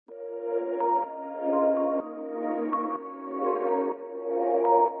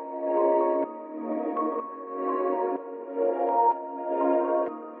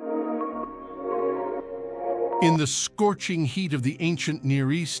In the scorching heat of the ancient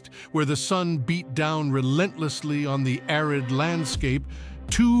Near East, where the sun beat down relentlessly on the arid landscape,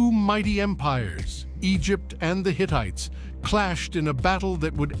 two mighty empires, Egypt and the Hittites, clashed in a battle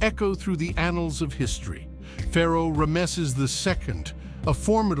that would echo through the annals of history. Pharaoh Ramesses II, a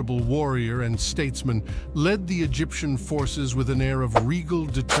formidable warrior and statesman, led the Egyptian forces with an air of regal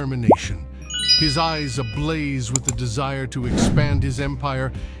determination. His eyes ablaze with the desire to expand his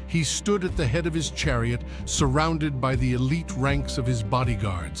empire, he stood at the head of his chariot, surrounded by the elite ranks of his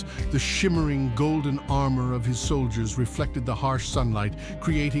bodyguards. The shimmering golden armor of his soldiers reflected the harsh sunlight,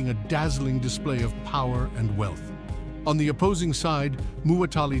 creating a dazzling display of power and wealth. On the opposing side,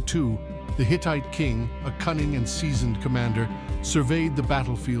 Muwatalli II, the Hittite king, a cunning and seasoned commander, surveyed the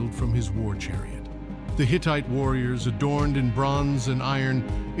battlefield from his war chariot. The Hittite warriors, adorned in bronze and iron,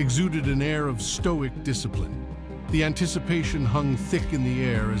 exuded an air of stoic discipline. The anticipation hung thick in the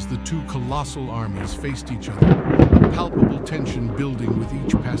air as the two colossal armies faced each other, a palpable tension building with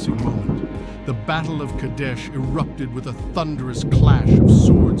each passing moment. The Battle of Kadass erupted with a thunderous clash of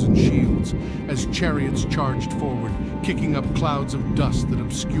swords and shields as chariots charged forward, kicking up clouds of dust that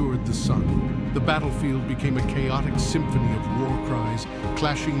obscured the sun. The battlefield became a chaotic symphony of war cries,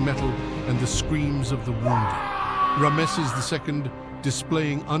 clashing metal, and the screams of the wounded. Ramesses II,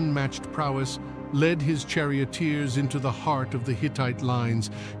 displaying unmatched prowess, led his charioteers into the heart of the Hittite lines,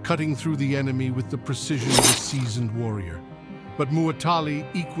 cutting through the enemy with the precision of a seasoned warrior. But Muwatalli,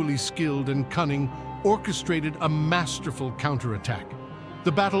 equally skilled and cunning, orchestrated a masterful counterattack.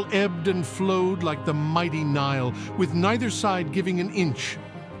 The battle ebbed and flowed like the mighty Nile, with neither side giving an inch.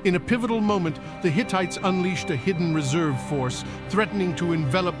 In a pivotal moment, the Hittites unleashed a hidden reserve force, threatening to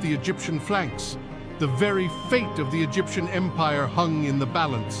envelop the Egyptian flanks. The very fate of the Egyptian empire hung in the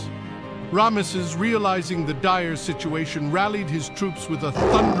balance. Ramesses, realizing the dire situation, rallied his troops with a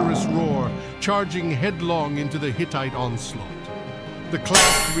thunderous roar, charging headlong into the Hittite onslaught. The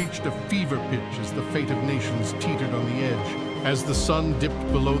clash reached a fever pitch as the fate of nations teetered on the edge, as the sun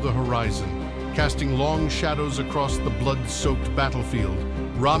dipped below the horizon, casting long shadows across the blood-soaked battlefield.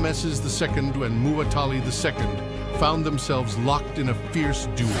 Ramesses II and Muwatalli II found themselves locked in a fierce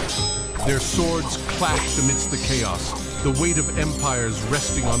duel. Their swords clashed amidst the chaos, the weight of empires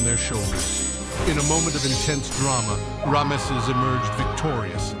resting on their shoulders. In a moment of intense drama, Ramesses emerged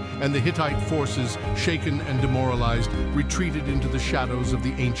victorious, and the Hittite forces, shaken and demoralized, retreated into the shadows of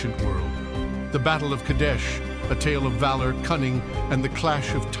the ancient world. The Battle of Kadass, a tale of valor, cunning, and the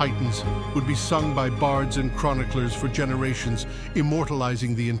clash of titans, would be sung by bards and chroniclers for generations,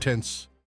 immortalizing the intense